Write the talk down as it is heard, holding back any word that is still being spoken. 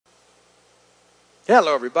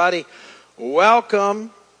Hello, everybody.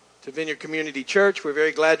 Welcome to Vineyard Community Church. We're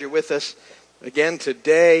very glad you're with us again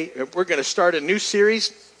today. We're going to start a new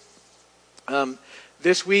series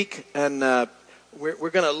this week, and we're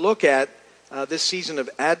going to look at this season of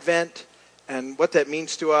Advent and what that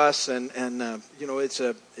means to us. And you know, it's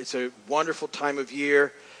a wonderful time of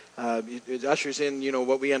year. It ushers in, you know,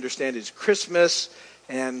 what we understand is Christmas,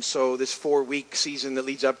 and so this 4-week season that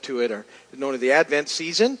leads up to it are known as the Advent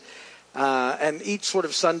season. And each sort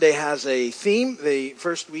of Sunday has a theme. The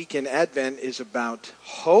first week in Advent is about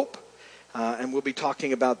hope, and we'll be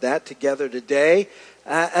talking about that together today.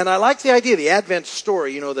 And I like the idea, the Advent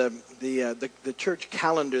story. You know, the church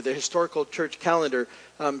calendar, the historical church calendar,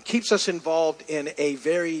 keeps us involved in a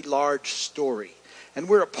very large story. And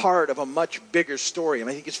we're a part of a much bigger story. And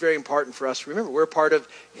I think it's very important for us to remember we're a part of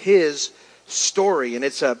His story, and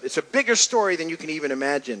it's a bigger story than you can even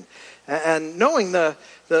imagine. And knowing the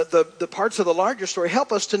parts of the larger story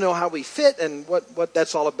help us to know how we fit and what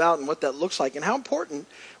that's all about and what that looks like and how important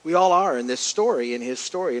we all are in this story, in His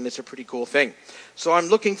story, and it's a pretty cool thing. So I'm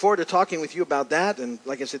looking forward to talking with you about that, and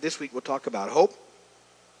like I said, this week we'll talk about hope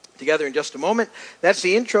together in just a moment. That's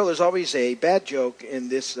the intro. There's always a bad joke in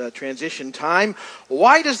this transition time.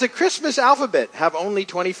 Why does the Christmas alphabet have only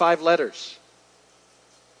 25 letters?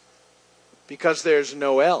 Because there's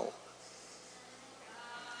no L.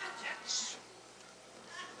 Yes.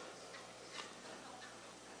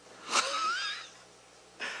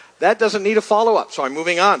 That doesn't need a follow-up, so I'm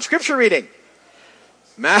moving on. Scripture reading.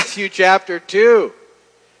 Matthew chapter 2,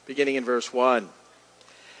 beginning in verse 1.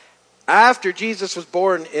 After Jesus was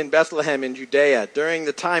born in Bethlehem in Judea, during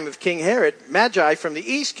the time of King Herod, Magi from the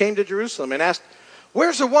east came to Jerusalem and asked,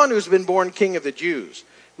 "Where's the one who's been born King of the Jews?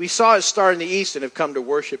 We saw his star in the east and have come to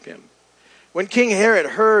worship him." When King Herod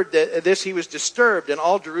heard this, he was disturbed, and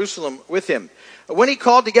all Jerusalem with him. When he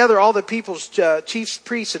called together all the people's chiefs,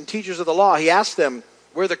 priests, and teachers of the law, he asked them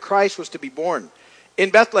where the Christ was to be born. "In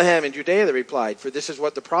Bethlehem in Judea," they replied, "for this is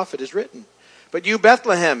what the prophet has written. But you,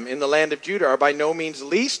 Bethlehem, in the land of Judah, are by no means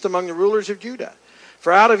least among the rulers of Judah.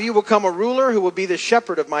 For out of you will come a ruler who will be the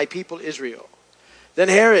shepherd of my people Israel." Then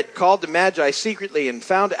Herod called the Magi secretly and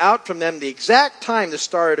found out from them the exact time the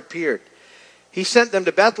star had appeared. He sent them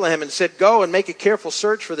to Bethlehem and said, "Go and make a careful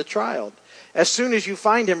search for the child. As soon as you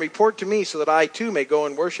find him, report to me so that I too may go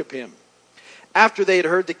and worship him." After they had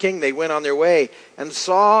heard the king, they went on their way and the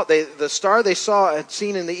star they had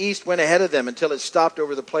seen in the east went ahead of them until it stopped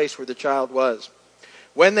over the place where the child was.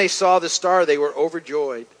 When they saw the star, they were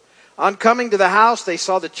overjoyed. On coming to the house, they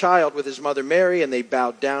saw the child with his mother Mary, and they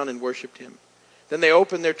bowed down and worshipped him. Then they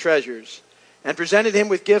opened their treasures and presented him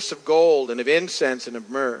with gifts of gold and of incense and of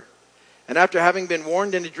myrrh. And after having been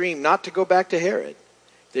warned in a dream not to go back to Herod,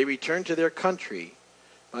 they returned to their country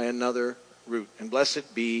by another route. And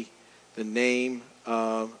blessed be the name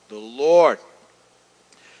of the Lord.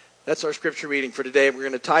 That's our scripture reading for today. We're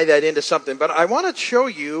going to tie that into something. But I want to show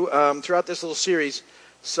you, throughout this little series,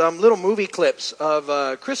 some little movie clips of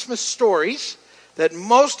Christmas stories that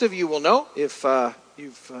most of you will know if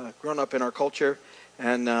you've grown up in our culture.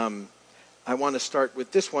 And I want to start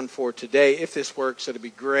with this one for today. If this works, it'll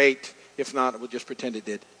be great. If not, we'll just pretend it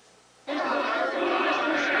did. Glory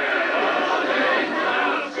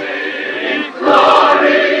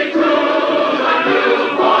to the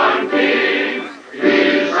newborn King.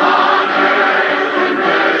 Peace on earth and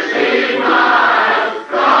mercy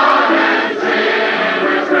mild. God and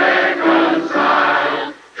sinners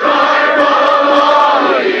reconciled. Joyful,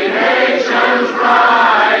 holy nations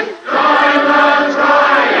rise. Join the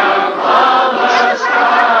triumph of the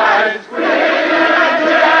skies.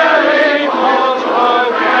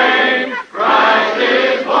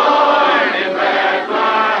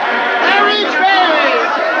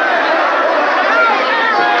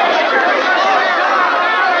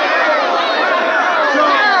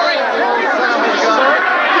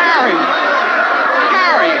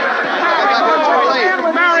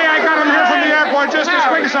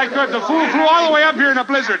 I could. The fool flew all the way up here in a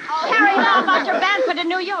blizzard. Oh, Harry, how about your banquet in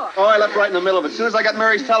New York? Oh, I left right in the middle of it. As soon as I got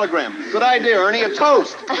Mary's telegram. Good idea, Ernie. A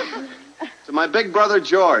toast. To my big brother,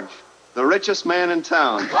 George, the richest man in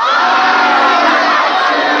town.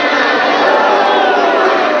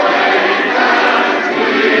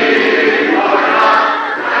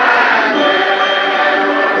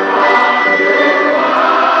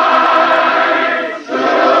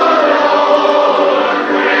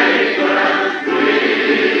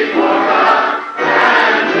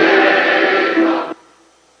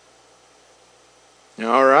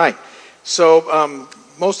 All right. So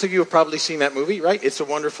most of you have probably seen that movie, right? It's a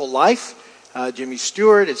Wonderful Life. Jimmy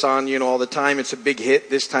Stewart. It's on, all the time. It's a big hit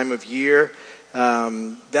this time of year.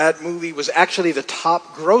 That movie was actually the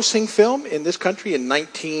top grossing film in this country in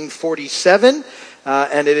 1947,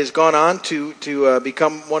 and it has gone on to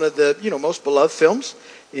become one of the most beloved films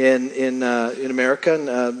in American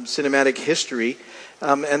cinematic history.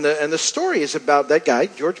 And the story is about that guy,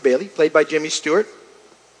 George Bailey, played by Jimmy Stewart,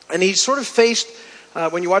 and he's sort of faced,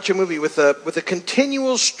 when you watch a movie, with a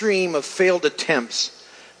continual stream of failed attempts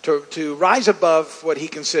to rise above what he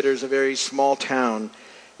considers a very small town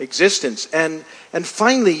existence. And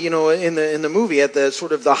finally, in the movie, at the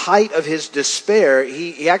sort of the height of his despair,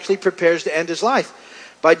 he actually prepares to end his life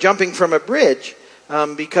by jumping from a bridge,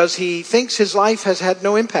 because he thinks his life has had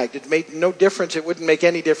no impact. It made no difference. It wouldn't make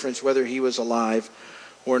any difference whether he was alive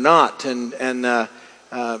or not. And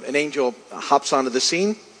an angel hops onto the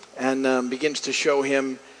scene and begins to show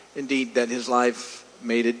him, indeed, that his life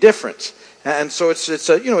made a difference. And so it's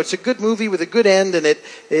a good movie with a good end, and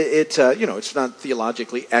it's not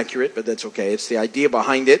theologically accurate, but that's okay. It's the idea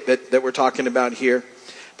behind it that we're talking about here.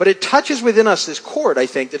 But it touches within us this chord, I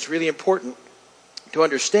think, that's really important to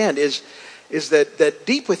understand is that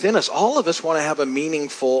deep within us, all of us want to have a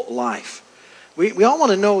meaningful life. We all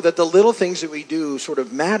want to know that the little things that we do sort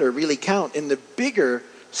of matter, really count in the bigger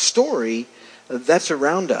story that's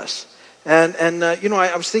around us. And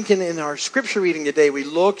I was thinking in our scripture reading today, we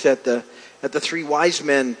looked at the three wise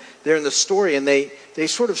men there in the story, and they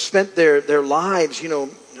sort of spent their lives,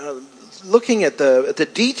 looking at the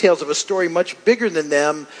details of a story much bigger than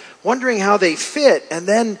them, wondering how they fit, and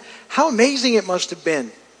then how amazing it must have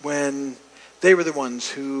been when they were the ones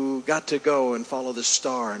who got to go and follow the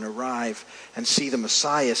star and arrive and see the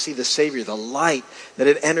Messiah, see the Savior, the light that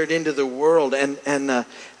had entered into the world, and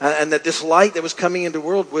that this light that was coming into the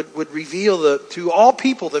world would reveal to all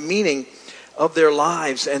people the meaning of their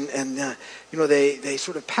lives. And they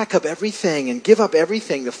sort of pack up everything and give up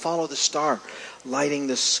everything to follow the star lighting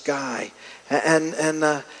the sky.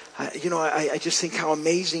 I just think how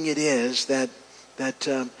amazing it is that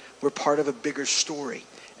we're part of a bigger story,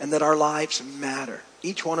 and that our lives matter.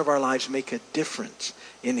 Each one of our lives make a difference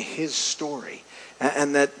in His story.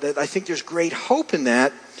 And that I think there's great hope in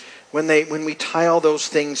that when we tie all those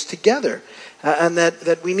things together. And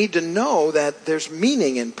that we need to know that there's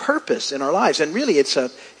meaning and purpose in our lives. And really it's a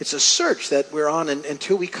search that we're on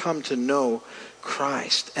until we come to know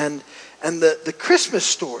Christ. And the Christmas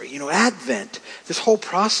story, Advent, this whole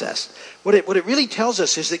process, what it really tells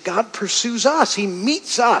us is that God pursues us. He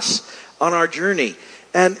meets us on our journey.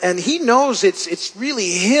 And He knows it's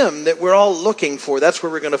really Him that we're all looking for. That's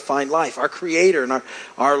where we're going to find life, our Creator and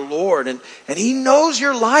our Lord. And He knows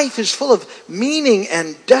your life is full of meaning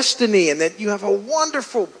and destiny, and that you have a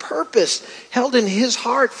wonderful purpose held in His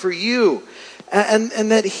heart for you.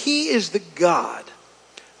 And that He is the God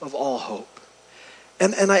of all hope.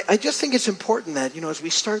 And I just think it's important that, as we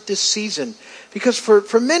start this season, because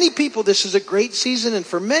for many people this is a great season, and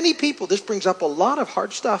for many people this brings up a lot of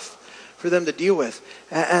hard stuff for them to deal with.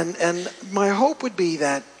 And my hope would be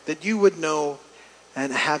that you would know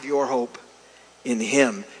and have your hope in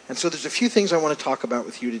Him. And so there's a few things I want to talk about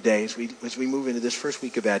with you today as we move into this first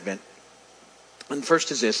week of Advent. And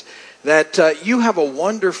first is this, that you have a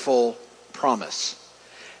wonderful promise.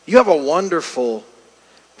 You have a wonderful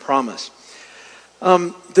promise.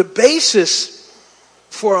 The basis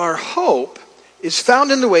for our hope is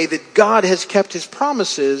found in the way that God has kept His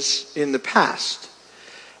promises in the past.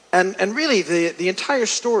 And really, the entire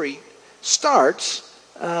story starts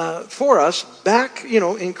for us back,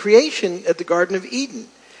 in creation at the Garden of Eden.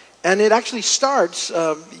 And it actually starts,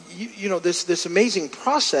 this amazing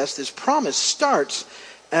process, this promise starts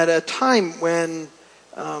at a time when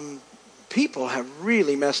people have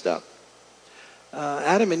really messed up.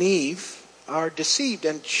 Adam and Eve are deceived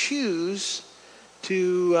and choose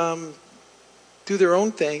to do their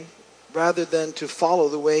own thing rather than to follow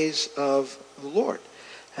the ways of the Lord.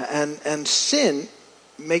 And sin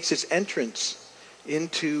makes its entrance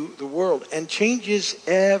into the world and changes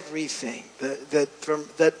everything. That from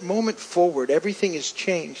that moment forward, everything is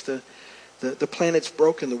changed. The planet's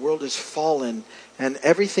broken, the world has fallen, and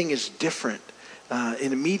everything is different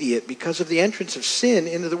and immediate because of the entrance of sin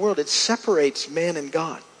into the world. It separates man and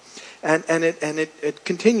God, and it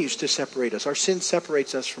continues to separate us. Our sin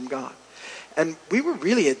separates us from God, and we were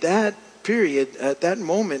really at that period, at that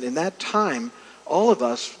moment, in that time. All of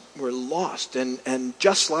us were lost, and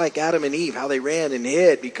just like Adam and Eve, how they ran and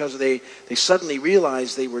hid because they suddenly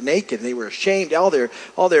realized they were naked, they were ashamed, all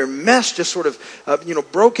their mess just sort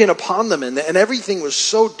of broke in upon them, and everything was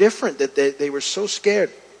so different that they were so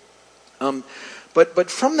scared.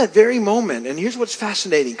 But from that very moment, and here's what's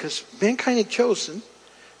fascinating, because mankind had chosen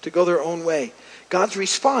to go their own way. God's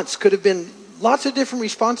response could have been lots of different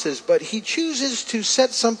responses, but he chooses to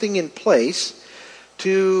set something in place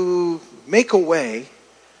to make a way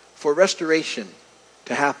for restoration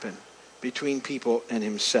to happen between people and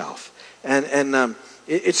himself. And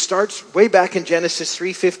it starts way back in Genesis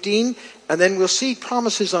 3:15, and then we'll see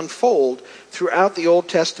promises unfold throughout the Old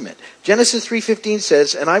Testament. Genesis 3:15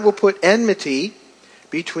 says, "And I will put enmity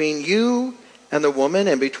between you and the woman,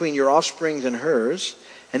 and between your offspring and hers,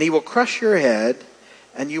 and he will crush your head,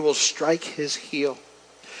 and you will strike his heel."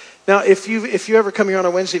 Now, if you ever come here on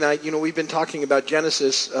a Wednesday night, we've been talking about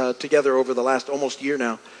Genesis together over the last almost year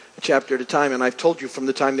now, a chapter at a time, and I've told you from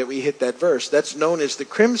the time that we hit that verse, that's known as the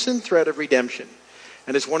crimson thread of redemption.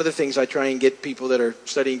 And it's one of the things I try and get people that are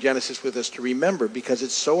studying Genesis with us to remember, because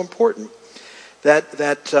it's so important that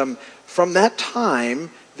from that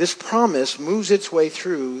time, this promise moves its way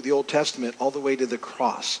through the Old Testament all the way to the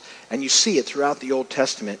cross. And you see it throughout the Old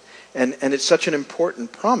Testament. And it's such an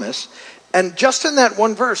important promise. And just in that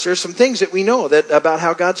one verse, there's some things that we know about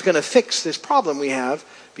how God's going to fix this problem we have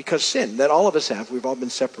because sin, that all of us have. We've all been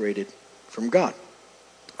separated from God.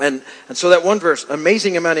 And so that one verse,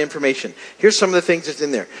 amazing amount of information. Here's some of the things that's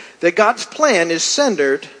in there. That God's plan is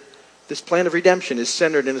centered, this plan of redemption is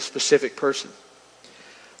centered in a specific person.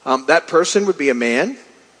 That person would be a man.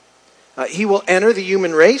 He will enter the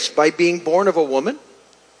human race by being born of a woman.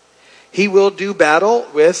 He will do battle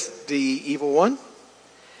with the evil one.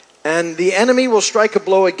 And the enemy will strike a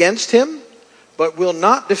blow against him, but will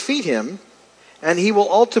not defeat him. And he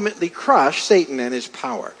will ultimately crush Satan and his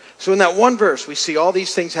power. So in that one verse, we see all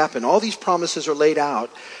these things happen. All these promises are laid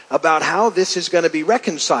out about how this is going to be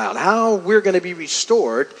reconciled. How we're going to be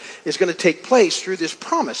restored is going to take place through this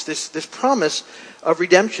promise. This promise of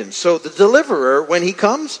redemption. So the deliverer, when he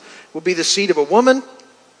comes, will be the seed of a woman.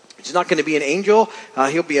 He's not going to be an angel.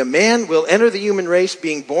 He'll be a man. Will enter the human race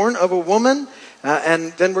being born of a woman.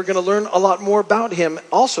 And then we're going to learn a lot more about him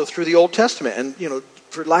also through the Old Testament. And,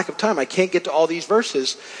 for lack of time, I can't get to all these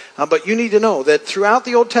verses. But you need to know that throughout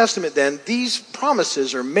the Old Testament, then, these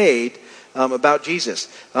promises are made about Jesus.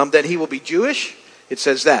 That he will be Jewish. It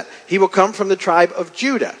says that. He will come from the tribe of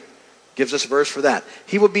Judah. Gives us a verse for that.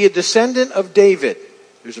 He will be a descendant of David.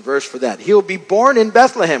 There's a verse for that. He will be born in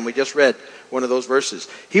Bethlehem. We just read one of those verses.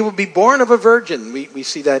 He will be born of a virgin. We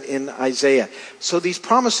see that in Isaiah. So these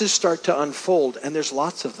promises start to unfold, and there's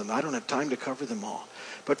lots of them. I don't have time to cover them all.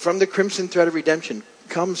 But from the crimson thread of redemption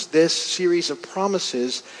comes this series of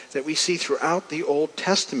promises that we see throughout the Old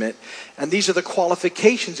Testament. And these are the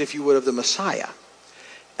qualifications, if you would, of the Messiah.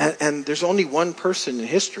 And there's only one person in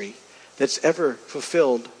history that's ever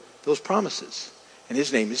fulfilled those promises. And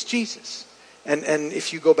his name is Jesus. And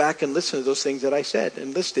if you go back and listen to those things that I said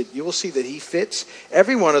and listed, you will see that he fits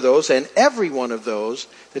every one of those and every one of those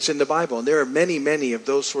that's in the Bible. And there are many, many of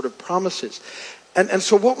those sort of promises. And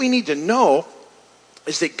so what we need to know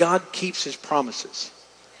is that God keeps his promises.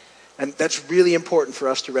 And that's really important for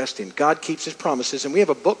us to rest in. God keeps his promises, and we have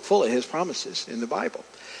a book full of his promises in the Bible.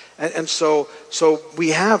 And so we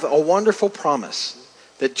have a wonderful promise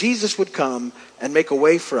that Jesus would come and make a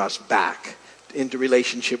way for us back into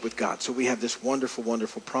relationship with God. So we have this wonderful,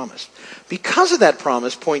 wonderful promise. Because of that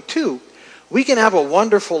promise, point 2, we can have a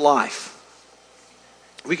wonderful life.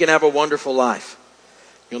 We can have a wonderful life.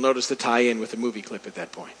 You'll notice the tie-in with the movie clip at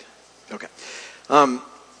that point. Okay. And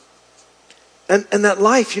that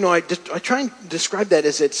life, I try and describe that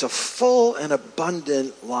as it's a full and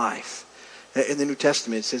abundant life. In the New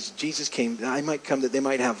Testament, it says Jesus came, that I might come that they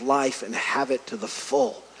might have life and have it to the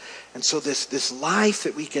full. And so this life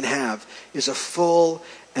that we can have is a full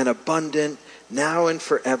and abundant, now and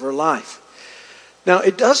forever life. Now,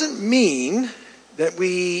 it doesn't mean that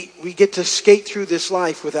we get to skate through this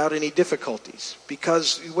life without any difficulties.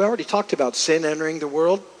 Because we already talked about sin entering the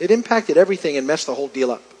world. It impacted everything and messed the whole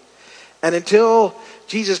deal up. And until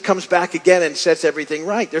Jesus comes back again and sets everything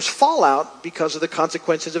right, there's fallout because of the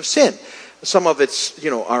consequences of sin. Some of it's,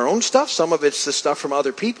 our own stuff. Some of it's the stuff from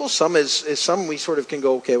other people. Some some we sort of can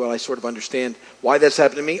go, okay, well, I sort of understand why that's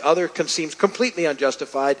happened to me. Other seems completely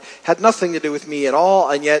unjustified, had nothing to do with me at all,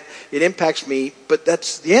 and yet it impacts me. But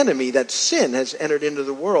that's the enemy, that sin has entered into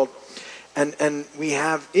the world, and we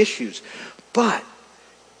have issues. But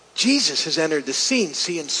Jesus has entered the scene,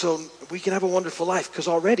 and so we can have a wonderful life because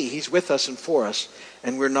already he's with us and for us,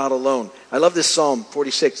 and we're not alone. I love this Psalm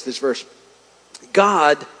 46, this verse.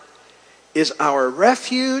 God is our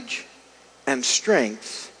refuge and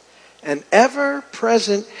strength, and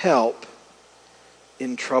ever-present help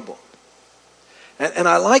in trouble. And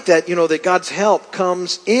I like that, that God's help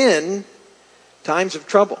comes in times of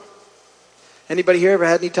trouble. Anybody here ever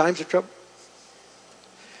had any times of trouble?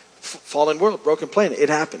 Fallen world, broken planet. It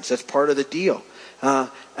happens. That's part of the deal.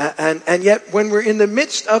 And yet when we're in the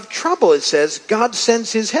midst of trouble, it says, God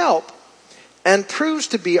sends his help and proves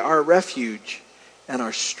to be our refuge and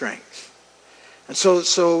our strength. And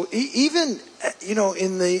so even,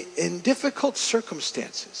 in difficult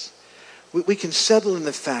circumstances, we can settle in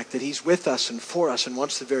the fact that he's with us and for us and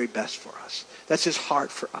wants the very best for us. That's his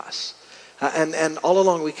heart for us. And all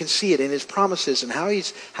along we can see it in his promises and how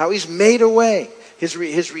he's made a way. His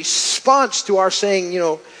response to our saying,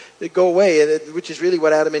 go away, which is really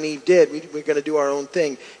what Adam and Eve did. We're going to do our own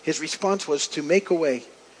thing. His response was to make a way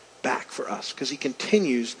back for us because he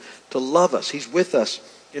continues to love us. He's with us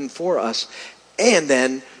and for us. And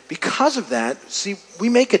then because of that, see, we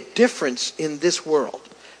make a difference in this world.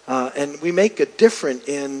 And we make a difference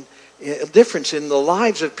in the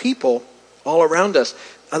lives of people all around us.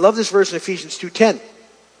 I love this verse in Ephesians 2:10.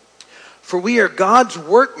 For we are God's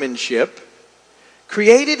workmanship,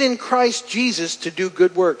 created in Christ Jesus to do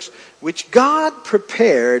good works, which God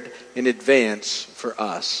prepared in advance for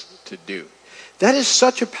us to do. That is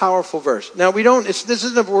such a powerful verse. Now this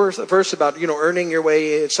isn't a verse about, earning your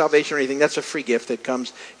way to salvation or anything. That's a free gift that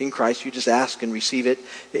comes in Christ. You just ask and receive it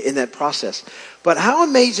in that process. But how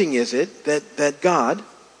amazing is it that God,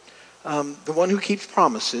 the one who keeps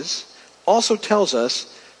promises, also tells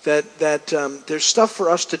us that there's stuff for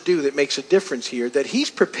us to do that makes a difference here that he's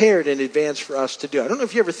prepared in advance for us to do. I don't know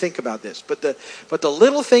if you ever think about this, but the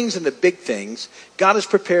little things and the big things, God has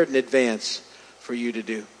prepared in advance for you to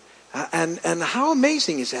do. And how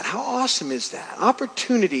amazing is that? How awesome is that?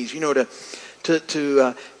 Opportunities,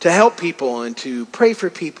 to help people and to pray for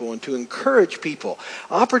people and to encourage people.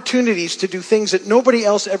 Opportunities to do things that nobody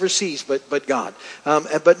else ever sees but God.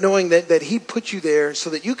 But knowing that he put you there so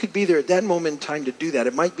that you could be there at that moment in time to do that.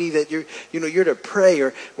 It might be that you're to pray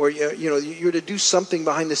or you're to do something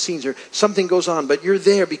behind the scenes or something goes on, but you're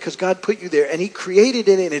there because God put you there and he created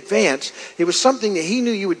it in advance. It was something that he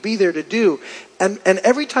knew you would be there to do. And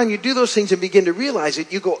every time you do those things and begin to realize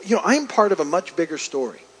it, you go, I'm part of a much bigger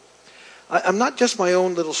story. I'm not just my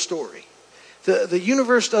own little story. The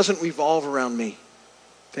universe doesn't revolve around me.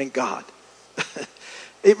 Thank God.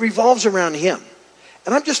 It revolves around him.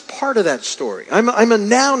 And I'm just part of that story. I'm a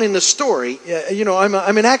noun in the story.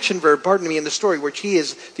 I'm an action verb, in the story, which he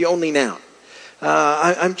is the only noun.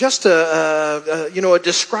 I'm just a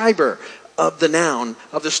describer of the noun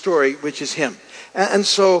of the story, which is him. And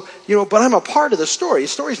so, but I'm a part of the story. The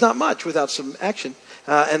story's not much without some action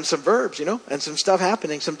and some verbs, and some stuff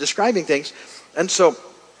happening, some describing things. And so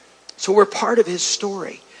we're part of his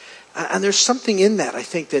story. And there's something in that, I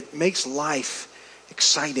think, that makes life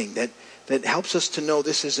exciting, that helps us to know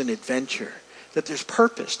this is an adventure, that there's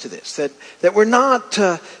purpose to this, that we're not,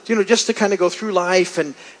 just to kind of go through life.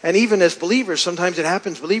 And even as believers, sometimes it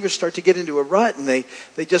happens, believers start to get into a rut and they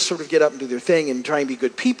just sort of get up and do their thing and try and be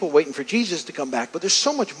good people, waiting for Jesus to come back. But there's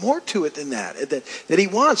so much more to it than that he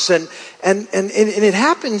wants. And it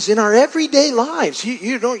happens in our everyday lives.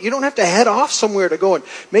 You don't have to head off somewhere to go and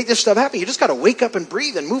make this stuff happen. You just got to wake up and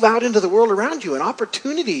breathe and move out into the world around you, and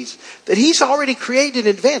opportunities that he's already created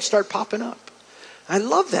in advance start popping up. I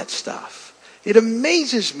love that stuff. It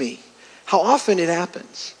amazes me how often it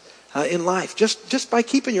happens in life, just by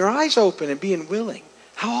keeping your eyes open and being willing.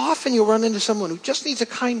 How often you'll run into someone who just needs a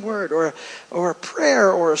kind word or a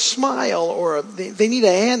prayer or a smile or they need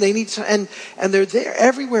a hand, and they're there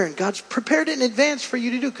everywhere, and God's prepared it in advance for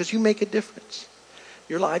you to do because you make a difference.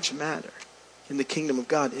 Your lives matter in the kingdom of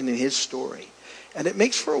God and in his story. And it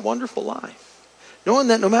makes for a wonderful life. Knowing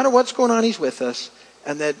that no matter what's going on, he's with us.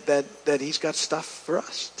 And that he's got stuff for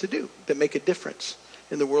us to do that make a difference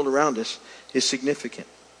in the world around us is significant.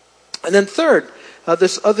 And then third,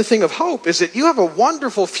 this other thing of hope is that you have a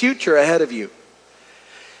wonderful future ahead of you.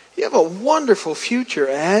 You have a wonderful future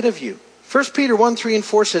ahead of you. 1 Peter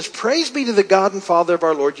 1:3-4 says, "Praise be to the God and Father of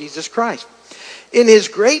our Lord Jesus Christ. In his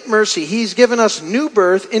great mercy, he's given us new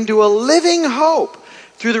birth into a living hope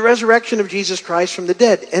through the resurrection of Jesus Christ from the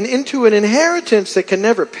dead, and into an inheritance that can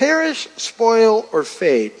never perish, spoil, or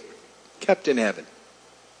fade, kept in heaven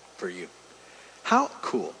for you." How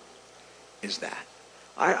cool is that?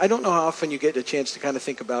 I don't know how often you get a chance to kind of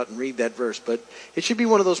think about and read that verse, but it should be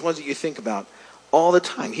one of those ones that you think about all the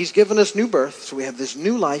time. He's given us new birth, so we have this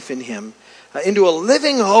new life in him, into a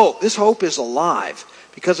living hope. This hope is alive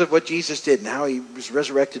because of what Jesus did and how he was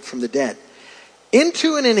resurrected from the dead.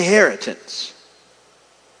 Into an inheritance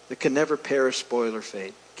that can never perish, spoil, or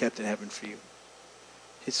fade, kept in heaven for you.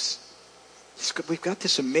 We've got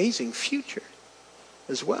this amazing future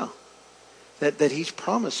as well that he's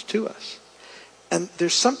promised to us. And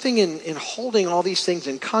there's something in holding all these things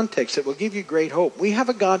in context that will give you great hope. We have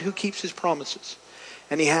a God who keeps his promises.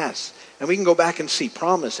 And he has. And we can go back and see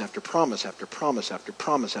promise after promise after promise after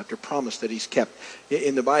promise after promise that he's kept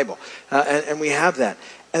in the Bible. And we have that.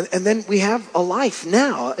 And then we have a life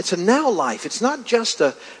now. It's a now life. It's not just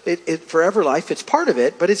a forever life. It's part of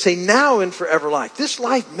it, but it's a now and forever life. This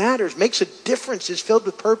life matters, makes a difference, is filled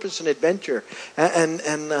with purpose and adventure. And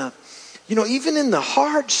even in the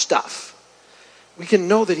hard stuff, we can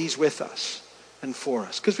know that he's with us and for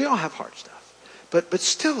us. Because we all have hard stuff. But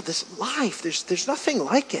still, this life, there's nothing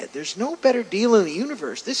like it. There's no better deal in the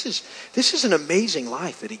universe. This is an amazing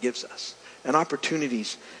life that he gives us. And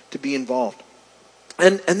opportunities to be involved.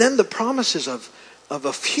 And then the promises of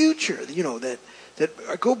a future,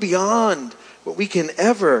 that go beyond what we can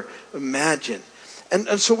ever imagine.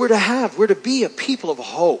 And so we're to be a people of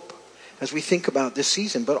hope as we think about this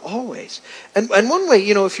season, but always. And one way,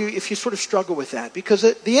 if you sort of struggle with that, because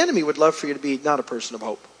the enemy would love for you to be not a person of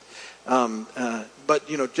hope, but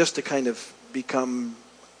just to kind of become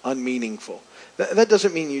unmeaningful. That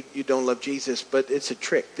doesn't mean you don't love Jesus, but it's a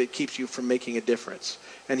trick that keeps you from making a difference.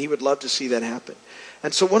 And he would love to see that happen.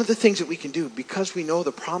 And so one of the things that we can do, because we know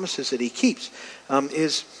the promises that he keeps,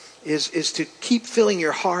 is to keep filling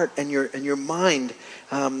your heart and your mind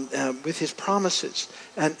with his promises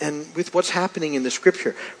and with what's happening in the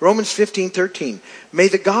Scripture. Romans 15:13. May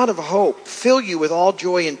the God of hope fill you with all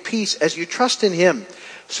joy and peace as you trust in him,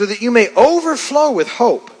 so that you may overflow with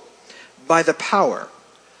hope by the power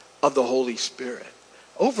of the Holy Spirit.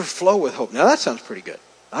 Overflow with hope. Now that sounds pretty good.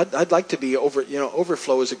 I'd like to be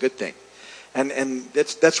overflow is a good thing. And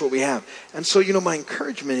that's what we have. And so, my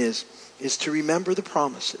encouragement is to remember the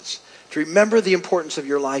promises, to remember the importance of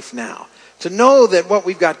your life now, to know that what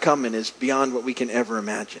we've got coming is beyond what we can ever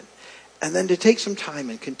imagine. And then to take some time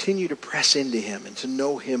and continue to press into him and to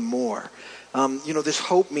know him more. This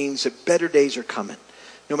hope means that better days are coming.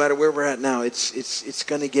 No matter where we're at now, it's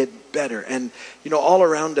going to get better. And, all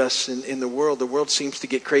around us in the world seems to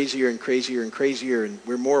get crazier and crazier and crazier. And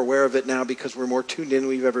we're more aware of it now because we're more tuned in than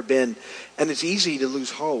we've ever been. And it's easy to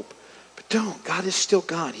lose hope. But don't. God is still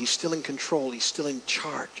God. He's still in control. He's still in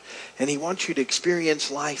charge. And he wants you to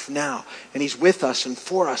experience life now. And he's with us and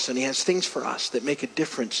for us. And he has things for us that make a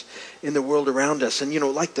difference in the world around us. And,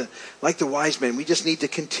 like the wise men, we just need to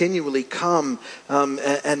continually come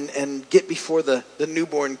and get before the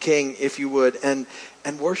newborn king, if you would, and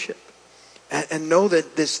worship. And know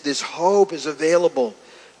that this hope is available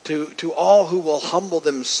to all who will humble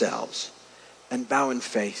themselves and bow in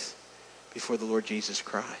faith before the Lord Jesus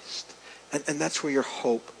Christ. And that's where your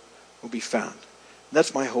hope will be found. And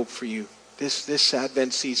that's my hope for you. This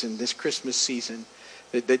Advent season, this Christmas season,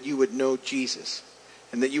 that you would know Jesus.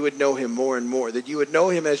 And that you would know him more and more. That you would know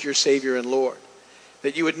him as your Savior and Lord.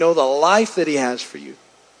 That you would know the life that he has for you.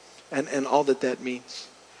 And all that means.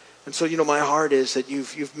 And so, my heart is that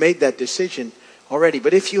you've made that decision already.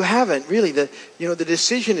 But if you haven't, really, the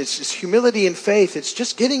decision is just humility and faith. It's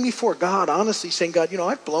just getting before God, honestly saying, God,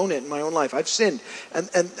 I've blown it in my own life. I've sinned.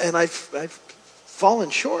 And I've fallen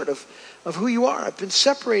short of who you are. I've been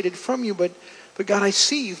separated from you. But God, I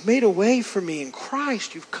see you've made a way for me in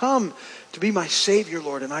Christ. You've come to be my Savior,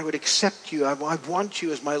 Lord. And I would accept you. I want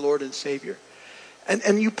you as my Lord and Savior.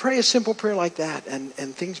 And you pray a simple prayer like that. And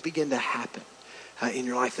things begin to happen in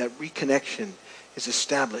your life. That reconnection is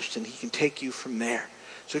established, and he can take you from there.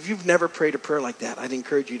 So if you've never prayed a prayer like that, I'd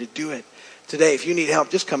encourage you to do it today. If you need help,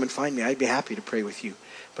 just come and find me. I'd be happy to pray with you.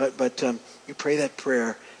 But you pray that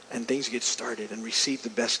prayer, and things get started, and receive the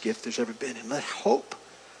best gift there's ever been. And let hope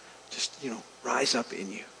just, rise up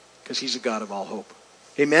in you, because he's a God of all hope.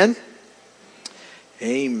 Amen?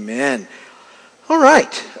 Amen. All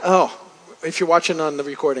right. Oh, if you're watching on the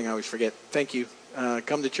recording, I always forget. Thank you.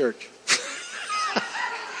 Come to church.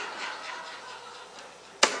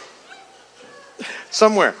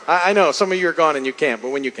 Somewhere. I know some of you are gone and you can't,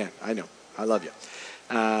 but when you can, I know. I love you.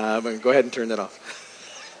 But go ahead and turn that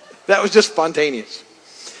off. That was just spontaneous.